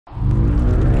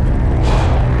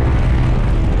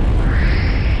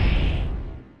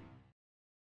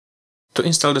To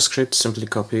install the script, simply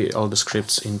copy all the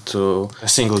scripts into a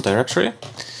single directory,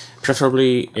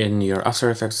 preferably in your After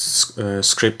Effects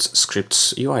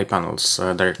scripts UI panels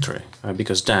directory,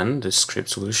 because then the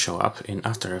scripts will show up in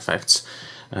After Effects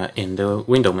in the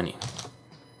window menu.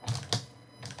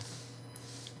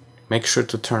 Make sure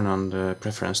to turn on the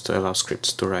preference to allow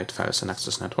scripts to write files and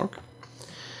access network,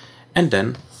 and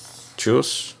then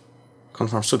choose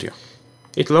Conform Studio.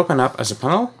 It will open up as a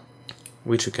panel,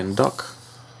 which you can dock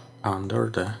under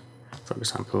the, for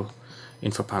example,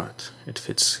 info palette. It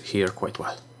fits here quite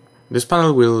well. This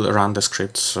panel will run the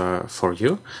scripts for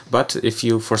you, but if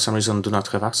you for some reason do not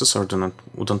have access or don't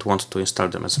want to install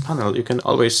them as a panel, you can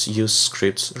always use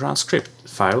scripts run script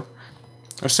file,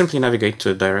 or simply navigate to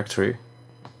a directory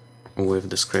with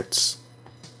the scripts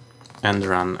and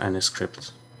run any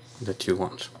script that you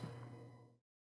want.